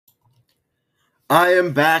I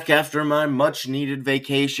am back after my much needed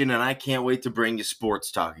vacation, and I can't wait to bring you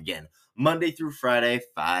sports talk again. Monday through Friday,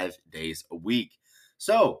 5 days a week.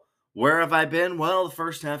 So, where have I been? Well, the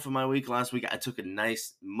first half of my week last week, I took a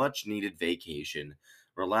nice, much needed vacation,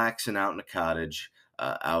 relaxing out in a cottage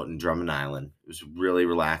out in Drummond Island. It was a really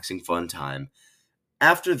relaxing, fun time.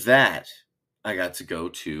 After that, I got to go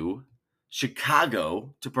to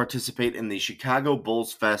Chicago to participate in the Chicago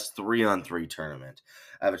Bulls Fest 3-on-3 tournament.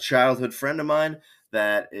 I have a childhood friend of mine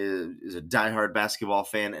that is a diehard basketball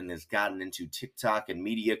fan and has gotten into TikTok and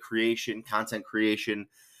media creation, content creation,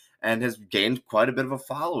 and has gained quite a bit of a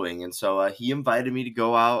following. And so he invited me to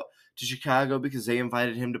go out to Chicago because they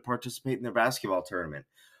invited him to participate in their basketball tournament.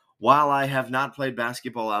 While I have not played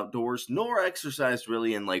basketball outdoors nor exercised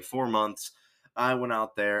really in like 4 months, I went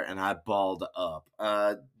out there and I balled up.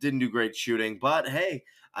 Didn't do great shooting, but hey,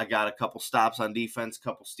 I got a couple stops on defense,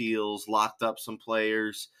 couple steals, locked up some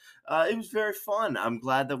players. It was very fun. I'm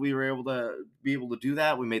glad that we were able to do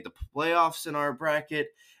that. We made the playoffs in our bracket,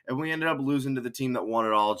 and we ended up losing to the team that won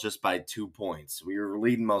it all just by 2 points. We were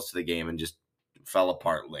leading most of the game and just fell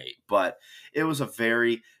apart late. But it was a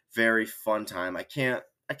very, very fun time.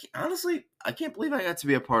 Honestly, I can't believe I got to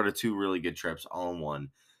be a part of two really good trips all in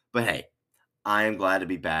one. But hey, I am glad to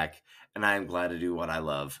be back, and I am glad to do what I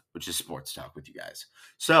love, which is sports talk with you guys.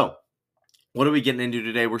 So, what are we getting into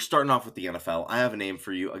today? We're starting off with the NFL. I have a name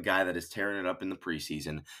for you, a guy that is tearing it up in the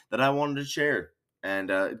preseason that I wanted to share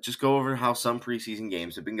and just go over how some preseason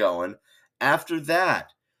games have been going. After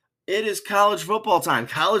that, it is college football time.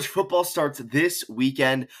 College football starts this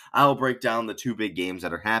weekend. I'll break down the two big games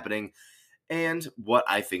that are happening and what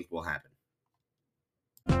I think will happen.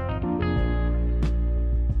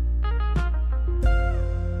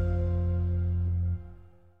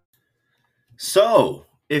 So,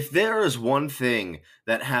 if there is one thing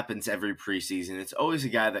that happens every preseason, it's always a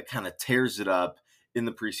guy that kind of tears it up in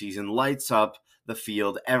the preseason, lights up the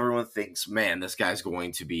field. Everyone thinks, man, this guy's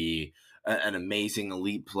going to be an amazing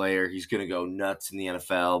elite player. He's going to go nuts in the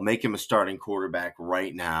NFL, make him a starting quarterback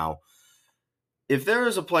right now. If there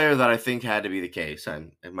is a player that I think had to be the case, I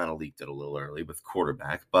might have leaked it a little early with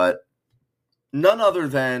quarterback, but none other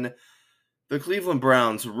than the Cleveland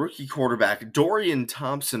Browns rookie quarterback, Dorian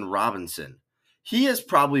Thompson-Robinson. He has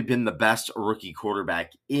probably been the best rookie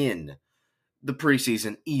quarterback in the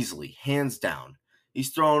preseason easily, hands down. He's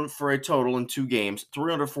thrown for a total in 2 games,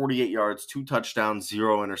 348 yards, 2 touchdowns,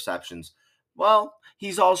 0 interceptions. Well,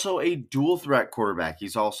 he's also a dual threat quarterback.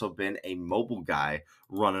 He's also been a mobile guy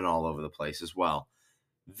running all over the place as well.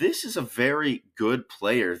 This is a very good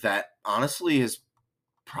player that honestly has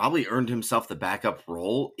probably earned himself the backup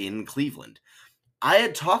role in Cleveland. I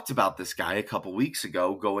had talked about this guy a couple weeks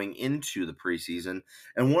ago going into the preseason,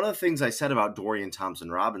 and one of the things I said about Dorian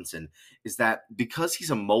Thompson-Robinson is that because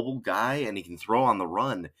he's a mobile guy and he can throw on the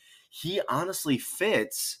run, he honestly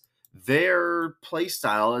fits their play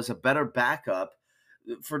style as a better backup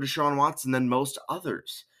for Deshaun Watson than most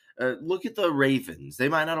others. Look at the Ravens. They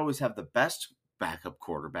might not always have the best backup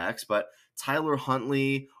quarterbacks, but Tyler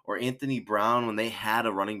Huntley or Anthony Brown, when they had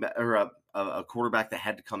a running back or a quarterback that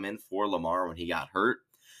had to come in for Lamar when he got hurt,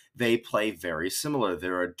 they play very similar.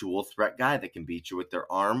 They're a dual threat guy that can beat you with their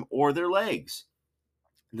arm or their legs.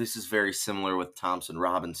 This is very similar with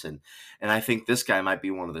Thompson-Robinson, and I think this guy might be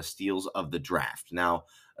one of the steals of the draft. Now,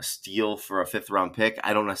 a steal for a 5th-round pick,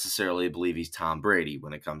 I don't necessarily believe he's Tom Brady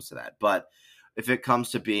when it comes to that, but if it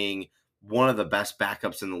comes to being one of the best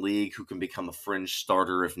backups in the league who can become a fringe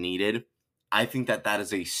starter if needed, I think that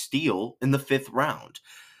is a steal in the 5th round.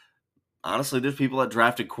 Honestly, there's people that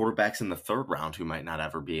drafted quarterbacks in the 3rd round who might not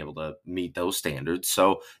ever be able to meet those standards.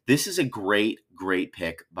 So this is a great, great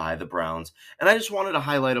pick by the Browns. And I just wanted to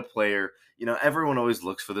highlight a player. You know, everyone always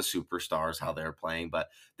looks for the superstars, how they're playing, but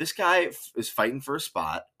this guy is fighting for a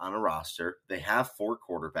spot on a roster. They have 4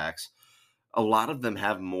 quarterbacks. A lot of them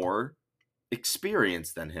have more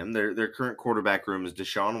experience than him. Their current quarterback room is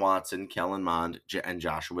Deshaun Watson, Kellen Mond, and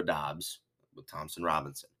Joshua Dobbs with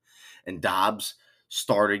Thompson-Robinson. And Dobbs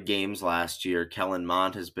started games last year. Kellen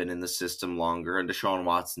Mond has been in the system longer, and Deshaun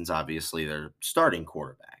Watson's obviously their starting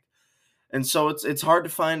quarterback. And so it's hard to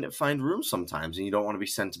find room sometimes, and you don't want to be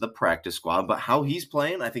sent to the practice squad. But how he's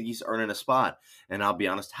playing, I think he's earning a spot. And I'll be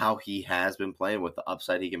honest, how he has been playing with the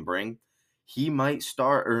upside he can bring, he might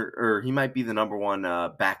start or he might be the number one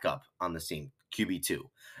backup on the team, QB2.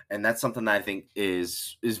 And that's something that I think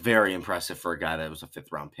is very impressive for a guy that was a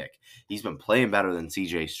 5th-round pick. He's been playing better than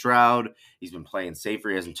C.J. Stroud. He's been playing safer.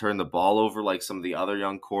 He hasn't turned the ball over like some of the other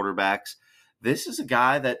young quarterbacks this is a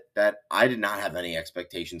guy that I did not have any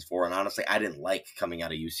expectations for, and honestly, I didn't like coming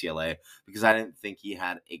out of UCLA because I didn't think he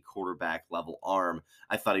had a quarterback level arm.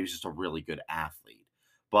 I thought he was just a really good athlete.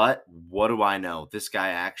 But what do I know? This guy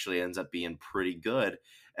actually ends up being pretty good,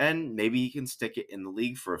 and maybe he can stick it in the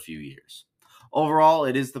league for a few years. Overall,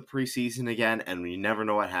 it is the preseason again, and we never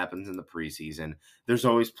know what happens in the preseason. There's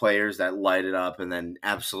always players that light it up and then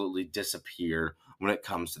absolutely disappear when it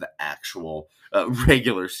comes to the actual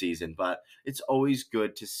regular season. But it's always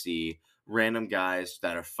good to see random guys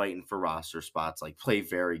that are fighting for roster spots like play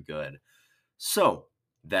very good. So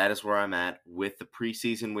that is where I'm at with the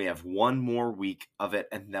preseason. We have one more week of it,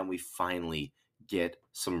 and then we finally get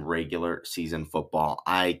some regular season football.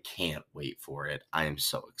 I can't wait for it. I am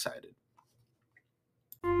so excited.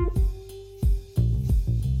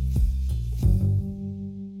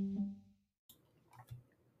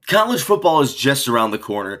 College football is just around the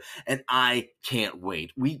corner, and I can't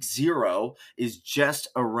wait. Week 0 is just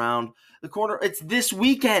around the corner. It's this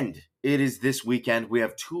weekend. It is this weekend. We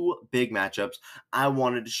have 2 big matchups I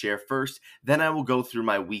wanted to share first. Then I will go through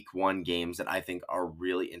my week 1 games that I think are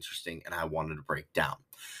really interesting and I wanted to break down.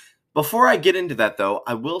 Before I get into that, though,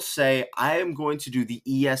 I will say I am going to do the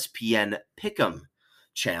ESPN Pick'em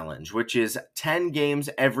Challenge, which is 10 games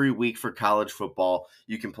every week for college football.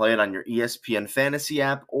 You can play it on your ESPN Fantasy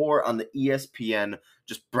app or on the ESPN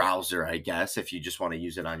just browser, I guess, if you just want to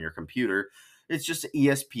use it on your computer. It's just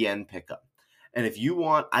ESPN Pick'em. And if you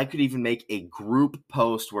want, I could even make a group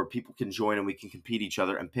post where people can join and we can compete each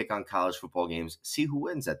other and pick on college football games, see who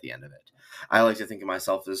wins at the end of it. I like to think of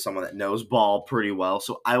myself as someone that knows ball pretty well,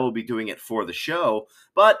 so I will be doing it for the show.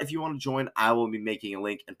 But if you want to join, I will be making a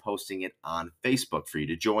link and posting it on Facebook for you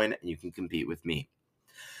to join, and you can compete with me.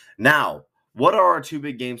 Now, what are our 2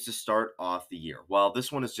 big games to start off the year? Well, this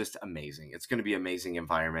one is just amazing. It's going to be an amazing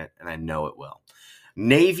environment, and I know it will.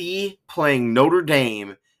 Navy playing Notre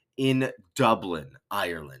Dame in Dublin,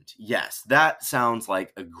 Ireland. Yes, that sounds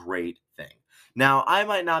like a great thing. Now, I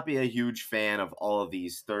might not be a huge fan of all of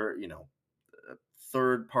these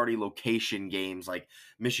third-party location games like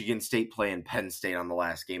Michigan State playing Penn State on the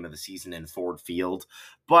last game of the season in Ford Field,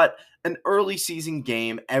 but an early season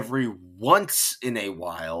game every once in a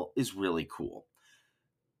while is really cool.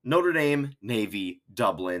 Notre Dame, Navy,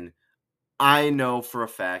 Dublin. I know for a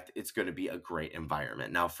fact it's going to be a great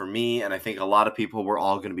environment. Now, for me, and I think a lot of people, we're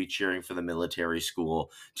all going to be cheering for the military school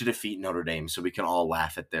to defeat Notre Dame so we can all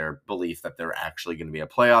laugh at their belief that they're actually going to be a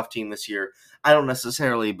playoff team this year. I don't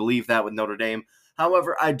necessarily believe that with Notre Dame.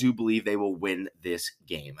 However, I do believe they will win this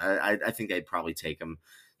game. I think they'd probably take them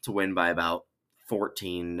to win by about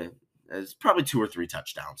 14. It's probably 2 or 3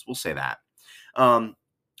 touchdowns. We'll say that.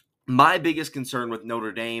 My biggest concern with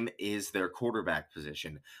Notre Dame is their quarterback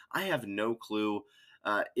position. I have no clue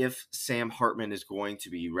if Sam Hartman is going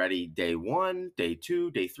to be ready day 1, day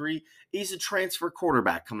 2, day 3. He's a transfer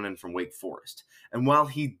quarterback coming in from Wake Forest. And while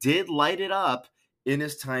he did light it up in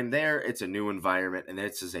his time there, it's a new environment, and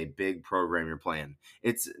this is a big program you're playing.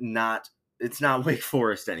 It's not Wake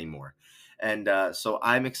Forest anymore. And so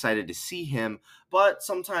I'm excited to see him. But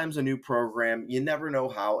sometimes a new program, you never know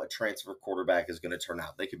how a transfer quarterback is going to turn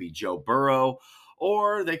out. They could be Joe Burrow,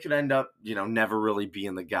 or they could end up, never really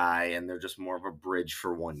being the guy, and they're just more of a bridge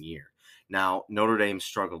for 1 year. Now, Notre Dame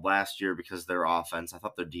struggled last year because their offense, I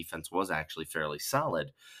thought their defense was actually fairly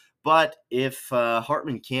solid. But if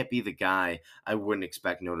Hartman can't be the guy, I wouldn't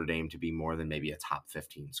expect Notre Dame to be more than maybe a top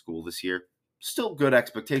 15 school this year. Still good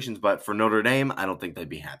expectations, but for Notre Dame, I don't think they'd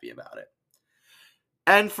be happy about it.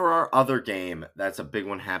 And for our other game, that's a big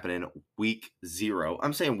one happening week 0.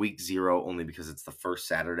 I'm saying week 0 only because it's the first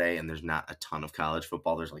Saturday and there's not a ton of college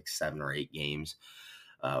football. There's like 7 or 8 games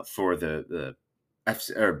for the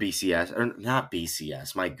or BCS, or not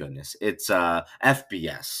BCS. My goodness, it's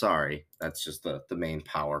FBS. Sorry, that's just the main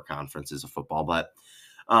power conferences of football. But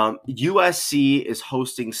USC is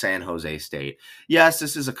hosting San Jose State. Yes,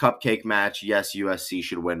 this is a cupcake match. Yes, USC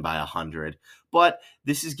should win by 100. But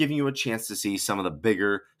this is giving you a chance to see some of the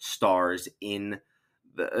bigger stars in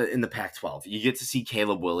the Pac-12. You get to see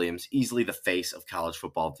Caleb Williams, easily the face of college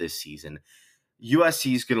football this season.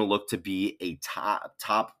 USC is going to look to be a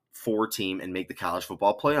top 4 team and make the college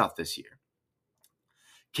football playoff this year.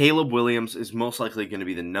 Caleb Williams is most likely going to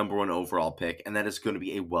be the number 1 overall pick, and that is going to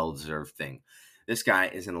be a well-deserved thing. This guy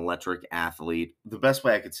is an electric athlete. The best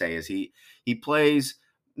way I could say is he plays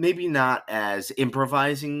maybe not as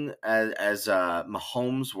improvising as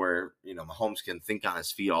Mahomes, where Mahomes can think on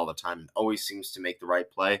his feet all the time and always seems to make the right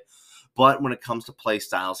play. But when it comes to play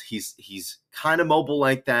styles, he's kind of mobile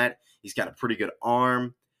like that. He's got a pretty good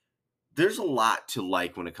arm. there's a lot to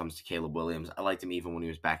like when it comes to Caleb Williams. I liked him even when he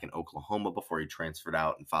was back in Oklahoma before he transferred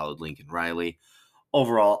out and followed Lincoln Riley.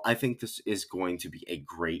 Overall, I think this is going to be a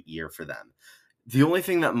great year for them. The only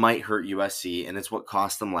thing that might hurt USC, and it's what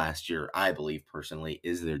cost them last year, I believe personally,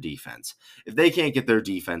 is their defense. If they can't get their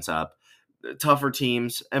defense up, tougher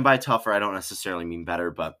teams, and by tougher, I don't necessarily mean better,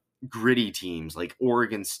 but gritty teams like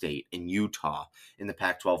Oregon State and Utah in the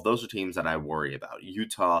Pac 12, those are teams that I worry about.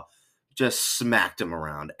 Utah just smacked them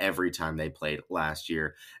around every time they played last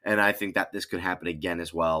year. And I think that this could happen again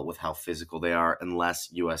as well with how physical they are,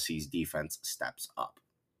 unless USC's defense steps up.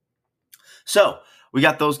 So we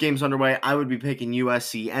got those games underway. I would be picking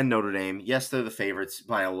USC and Notre Dame. Yes, they're the favorites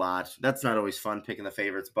by a lot. That's not always fun picking the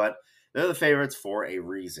favorites, but they're the favorites for a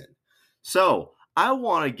reason. So I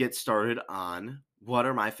want to get started on what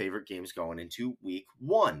are my favorite games going into week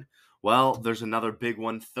 1. Well, there's another big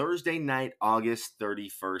one Thursday night, August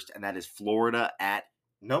 31st, and that is Florida at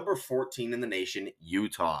number 14 in the nation,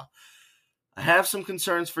 Utah. I have some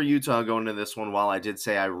concerns for Utah going into this one. While I did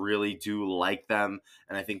say I really do like them,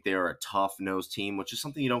 and I think they are a tough-nosed team, which is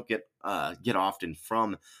something you don't get often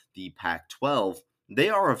from the Pac-12. They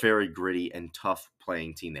are a very gritty and tough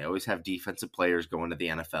playing team. They always have defensive players going to the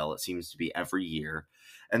NFL. It seems to be every year,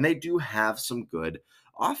 and they do have some good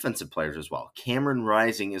offensive players as well. Cameron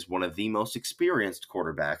Rising is one of the most experienced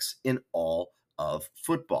quarterbacks in all of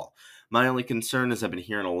football. My only concern is I've been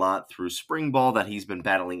hearing a lot through spring ball that he's been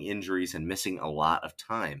battling injuries and missing a lot of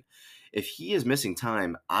time. If he is missing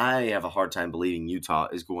time, I have a hard time believing Utah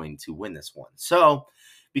is going to win this one. So,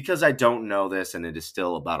 because I don't know this and it is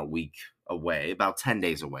still about a week away, about 10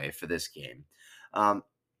 days away for this game, I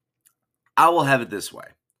will have it this way.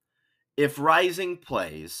 If Rising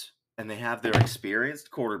plays and they have their experienced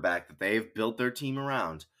quarterback that they've built their team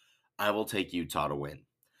around, I will take Utah to win.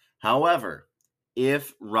 However,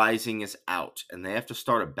 if Rising is out and they have to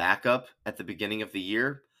start a backup at the beginning of the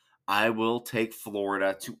year, I will take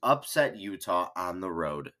Florida to upset Utah on the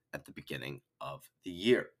road at the beginning of the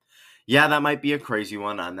year. Yeah, that might be a crazy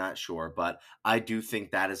one. I'm not sure, but I do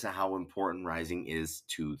think that is how important Rising is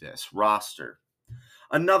to this roster.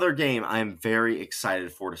 Another game I'm very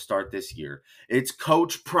excited for to start this year. It's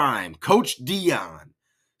Coach Prime, Coach Dion.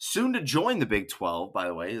 Soon to join the Big 12, by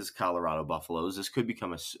the way, is Colorado Buffaloes. This could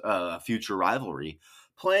become a future rivalry.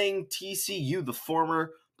 Playing TCU, the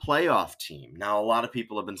former playoff team. Now, a lot of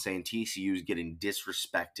people have been saying TCU is getting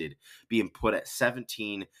disrespected, being put at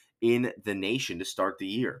 17 in the nation to start the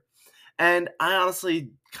year. And I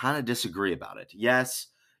honestly kind of disagree about it. Yes,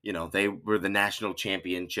 they were the national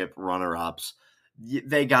championship runner-ups.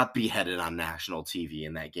 They got beheaded on national TV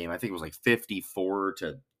in that game. I think it was like 54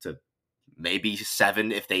 to maybe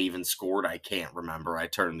 7 if they even scored. I can't remember. I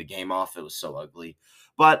turned the game off. It was so ugly.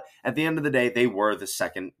 But at the end of the day, they were the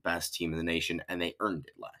second best team in the nation, and they earned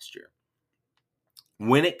it last year.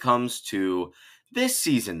 When it comes to this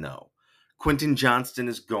season, though, Quentin Johnston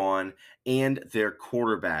is gone, and their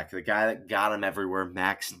quarterback, the guy that got him everywhere,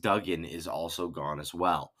 Max Duggan, is also gone as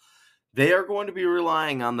well. They are going to be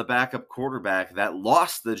relying on the backup quarterback that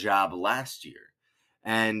lost the job last year.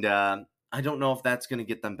 And I don't know if that's going to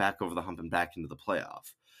get them back over the hump and back into the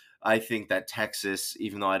playoff. I think that Texas,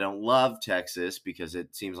 even though I don't love Texas because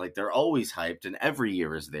it seems like they're always hyped and every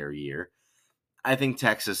year is their year, I think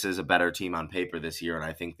Texas is a better team on paper this year, and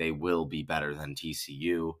I think they will be better than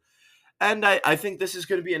TCU. And I think this is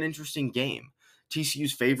going to be an interesting game.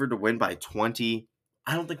 TCU's favored to win by 20.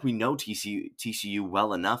 I don't think we know TCU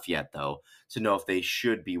well enough yet, though, to know if they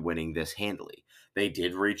should be winning this handily. They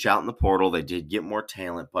did reach out in the portal. They did get more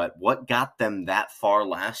talent, but what got them that far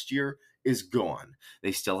last year is gone.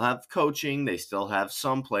 They still have coaching. They still have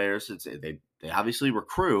some players. They obviously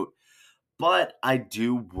recruit, but I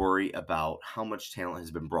do worry about how much talent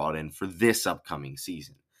has been brought in for this upcoming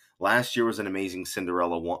season. Last year was an amazing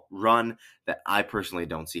Cinderella run that I personally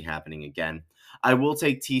don't see happening again. I will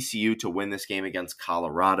take TCU to win this game against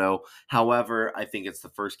Colorado. However, I think it's the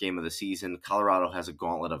first game of the season. Colorado has a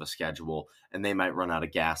gauntlet of a schedule, and they might run out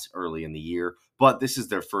of gas early in the year. But this is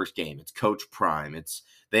their first game. It's Coach Prime.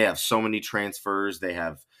 They have so many transfers. They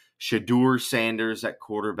have Shadur Sanders at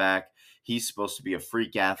quarterback. He's supposed to be a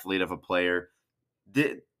freak athlete of a player.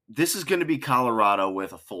 This is going to be Colorado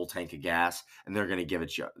with a full tank of gas, and they're going to give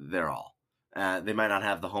it their all. They might not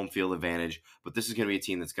have the home field advantage, but this is going to be a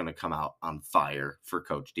team that's going to come out on fire for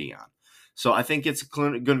Coach Dion. So I think it's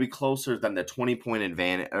going to be closer than the 20-point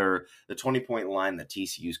advantage or the 20-point line that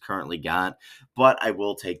TCU's currently got, but I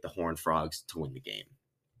will take the Horned Frogs to win the game.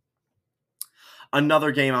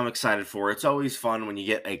 Another game I'm excited for. It's always fun when you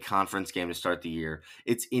get a conference game to start the year.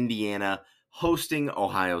 It's Indiana hosting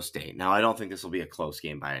Ohio State. Now, I don't think this will be a close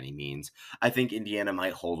game by any means. I think Indiana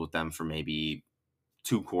might hold with them for maybe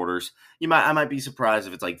 2 quarters. I might be surprised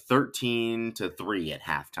if it's like 13-3 at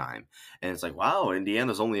halftime, and it's like, wow,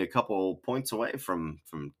 Indiana's only a couple points away from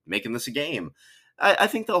making this a game. I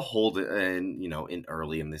think they'll hold it in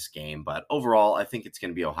early in this game, but overall, I think it's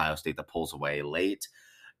going to be Ohio State that pulls away late.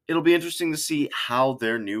 It'll be interesting to see how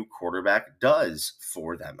their new quarterback does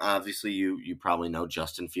for them. Obviously, you probably know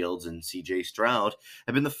Justin Fields and CJ Stroud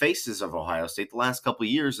have been the faces of Ohio State the last couple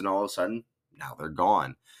of years, and all of a sudden, now they're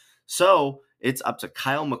gone. So it's up to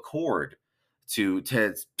Kyle McCord to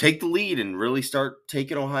take the lead and really start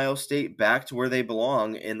taking Ohio State back to where they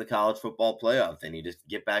belong in the college football playoff. They need to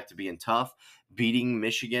get back to being tough, beating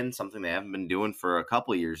Michigan, something they haven't been doing for a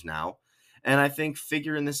couple of years now. And I think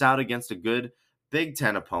figuring this out against a good Big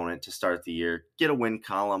Ten opponent to start the year, get a win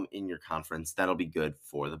column in your conference, that'll be good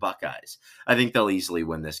for the Buckeyes. I think they'll easily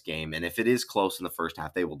win this game, and if it is close in the first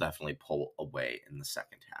half, they will definitely pull away in the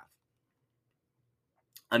second half.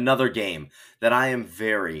 Another game that I am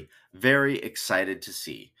very, very excited to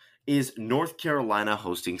see is North Carolina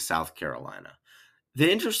hosting South Carolina.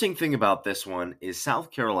 The interesting thing about this one is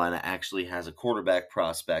South Carolina actually has a quarterback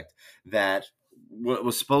prospect that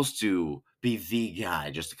was supposed to be the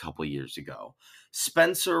guy just a couple years ago.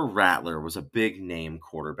 Spencer Rattler was a big name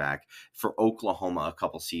quarterback for Oklahoma a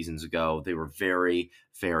couple seasons ago. They were very,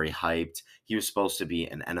 very hyped. He was supposed to be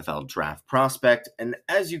an NFL draft prospect. And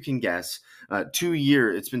as you can guess,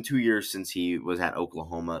 it's been 2 years since he was at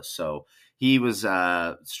Oklahoma. So he was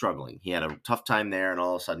struggling. He had a tough time there. And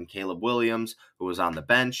all of a sudden, Caleb Williams, who was on the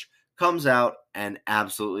bench, comes out and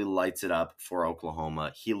absolutely lights it up for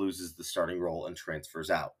Oklahoma. He loses the starting role and transfers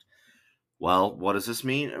out. Well, what does this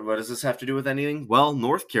mean? What does this have to do with anything? Well,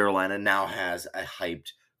 North Carolina now has a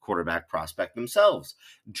hyped quarterback prospect themselves,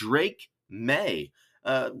 Drake May.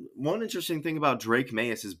 One interesting thing about Drake May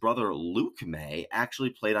is his brother Luke May actually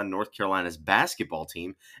played on North Carolina's basketball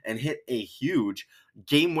team and hit a huge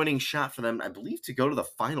game-winning shot for them, I believe, to go to the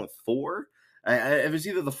Final Four. It was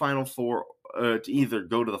either the Final Four, to either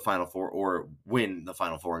go to the Final Four or win the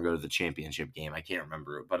Final Four and go to the championship game. I can't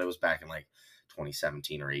remember, but it was back in like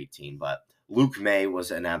 2017 or 18. But Luke May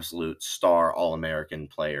was an absolute star All-American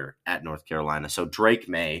player at North Carolina. So Drake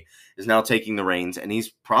May is now taking the reins, and he's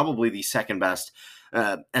probably the second best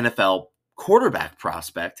NFL quarterback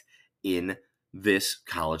prospect in this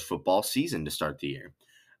college football season to start the year.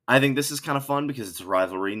 I think this is kind of fun because it's a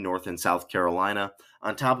rivalry, North and South Carolina.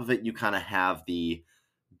 On top of it, you kind of have the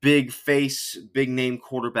big face, big name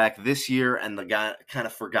quarterback this year and the guy kind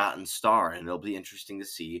of forgotten star, and it'll be interesting to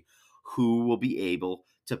see who will be able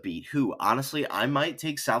to beat who. Honestly, I might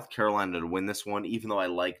take South Carolina to win this one, even though I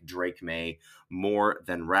like Drake May more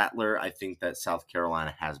than Rattler. I think that South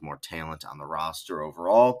Carolina has more talent on the roster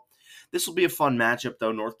overall. This will be a fun matchup,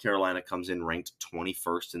 though. North Carolina comes in ranked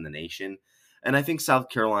 21st in the nation, and I think South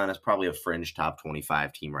Carolina is probably a fringe top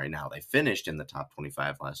 25 team right now. They finished in the top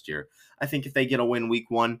 25 last year. I think if they get a win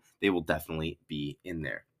week 1, they will definitely be in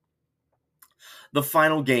there. The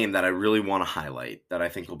final game that I really want to highlight that I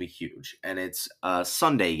think will be huge, and it's a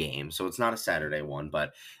Sunday game, so it's not a Saturday one,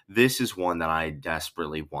 but this is one that I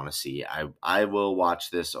desperately want to see. I will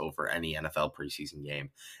watch this over any NFL preseason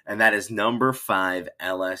game, and that is number 5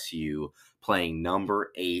 LSU playing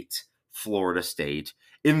number 8 Florida State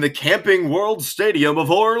in the Camping World Stadium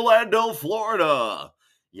of Orlando, Florida.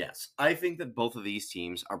 Yes, I think that both of these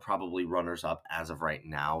teams are probably runners-up as of right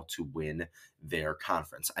now to win their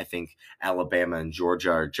conference. I think Alabama and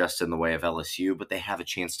Georgia are just in the way of LSU, but they have a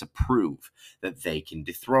chance to prove that they can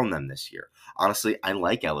dethrone them this year. Honestly, I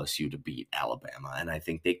like LSU to beat Alabama, and I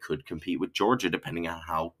think they could compete with Georgia depending on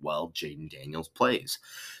how well Jaden Daniels plays.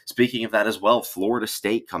 Speaking of that as well, Florida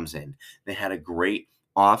State comes in. They had a great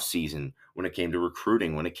offseason when it came to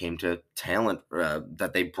recruiting, when it came to talent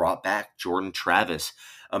that they brought back. Jordan Travis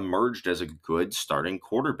emerged as a good starting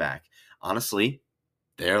quarterback. Honestly,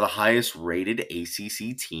 they're the highest rated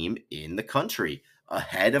ACC team in the country,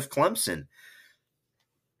 ahead of Clemson.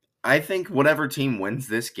 I think whatever team wins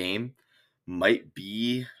this game might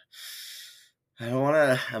be,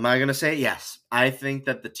 am I going to say it? Yes. I think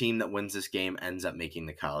that the team that wins this game ends up making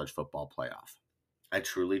the college football playoff. I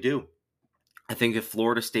truly do. I think if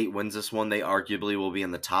Florida State wins this one, they arguably will be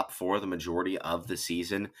in the top 4 the majority of the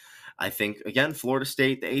season. I think, again, Florida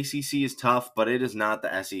State, the ACC is tough, but it is not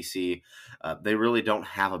the SEC. They really don't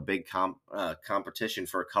have a big competition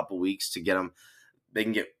for a couple weeks to get them. They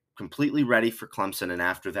can get completely ready for Clemson, and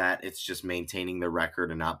after that, it's just maintaining their record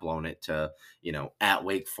and not blowing it to, at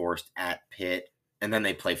Wake Forest, at Pitt, and then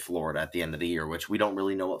they play Florida at the end of the year, which we don't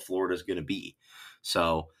really know what Florida is going to be.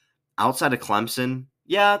 So outside of Clemson,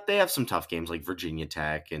 yeah, they have some tough games like Virginia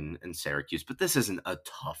Tech and Syracuse, but this isn't a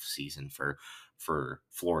tough season for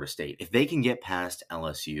Florida State. If they can get past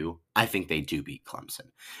LSU, I think they do beat Clemson.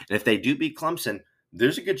 And if they do beat Clemson,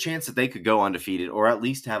 there's a good chance that they could go undefeated or at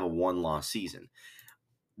least have a one-loss season.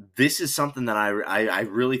 This is something that I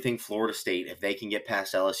really think Florida State, if they can get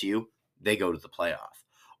past LSU, they go to the playoff.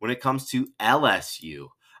 When it comes to LSU,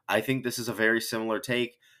 I think this is a very similar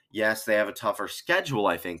take. Yes, they have a tougher schedule,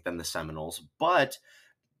 I think, than the Seminoles, but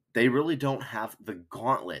they really don't have the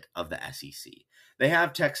gauntlet of the SEC. They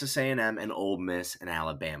have Texas A&M and Ole Miss and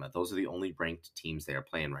Alabama. Those are the only ranked teams they are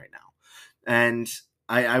playing right now. And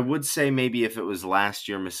I would say maybe if it was last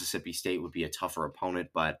year, Mississippi State would be a tougher opponent,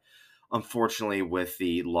 but unfortunately, with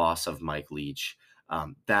the loss of Mike Leach,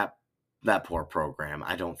 that poor program,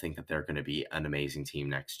 I don't think that they're going to be an amazing team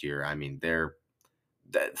next year. I mean,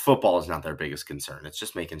 football is not their biggest concern. It's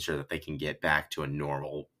just making sure that they can get back to a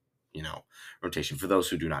normal, rotation. For those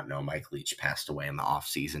who do not know, Mike Leach passed away in the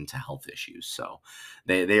offseason to health issues. So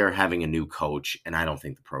they are having a new coach, and I don't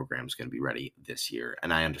think the program's going to be ready this year.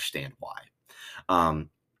 And I understand why.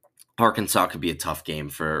 Arkansas could be a tough game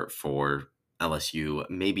for LSU,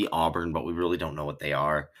 maybe Auburn, but we really don't know what they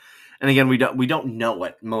are. And again, we don't know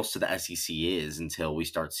what most of the SEC is until we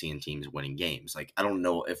start seeing teams winning games. Like, I don't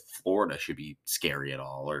know if Florida should be scary at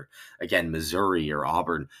all, or again, Missouri or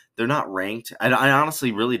Auburn. They're not ranked. I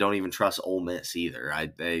honestly really don't even trust Ole Miss either.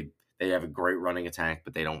 They have a great running attack,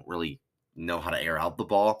 but they don't really know how to air out the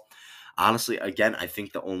ball. Honestly, again, I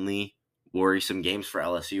think the only worrisome games for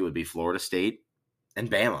LSU would be Florida State and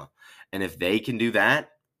Bama. And if they can do that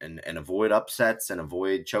and avoid upsets and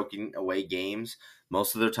avoid choking away games,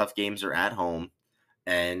 most of their tough games are at home.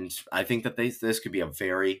 And I think that this could be a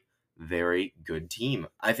very, very good team.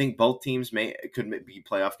 I think both teams could be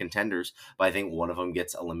playoff contenders, but I think one of them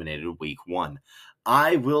gets eliminated week 1.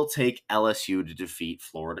 I will take LSU to defeat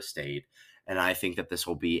Florida State, and I think that this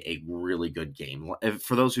will be a really good game.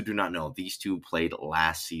 For those who do not know, these two played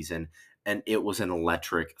last season, and it was an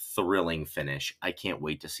electric, thrilling finish. I can't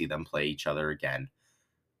wait to see them play each other again.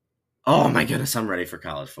 Oh my goodness, I'm ready for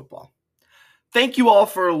college football. Thank you all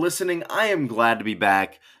for listening. I am glad to be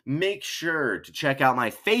back. Make sure to check out my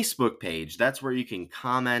Facebook page. That's where you can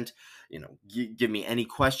comment, give me any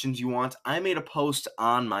questions you want. I made a post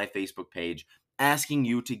on my Facebook page asking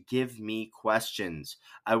you to give me questions.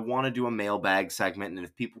 I want to do a mailbag segment, and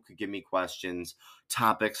if people could give me questions,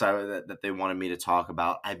 topics that they wanted me to talk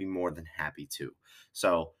about, I'd be more than happy to.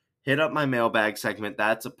 So hit up my mailbag segment.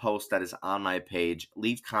 That's a post that is on my page.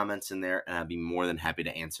 Leave comments in there, and I'd be more than happy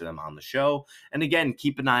to answer them on the show. And again,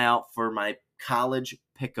 keep an eye out for my college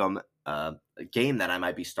pick'em game that I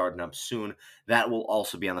might be starting up soon. That will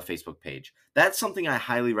also be on the Facebook page. That's something I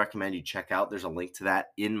highly recommend you check out. There's a link to that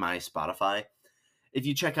in my Spotify. If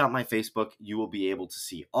you check out my Facebook, you will be able to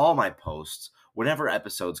see all my posts whenever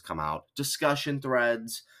episodes come out, discussion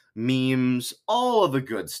threads, memes, all of the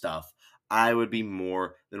good stuff. I would be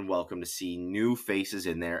more than welcome to see new faces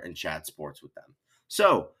in there and chat sports with them.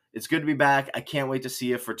 So, it's good to be back. I can't wait to see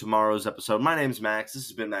you for tomorrow's episode. My name's Max. This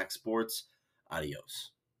has been Max Sports.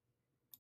 Adios.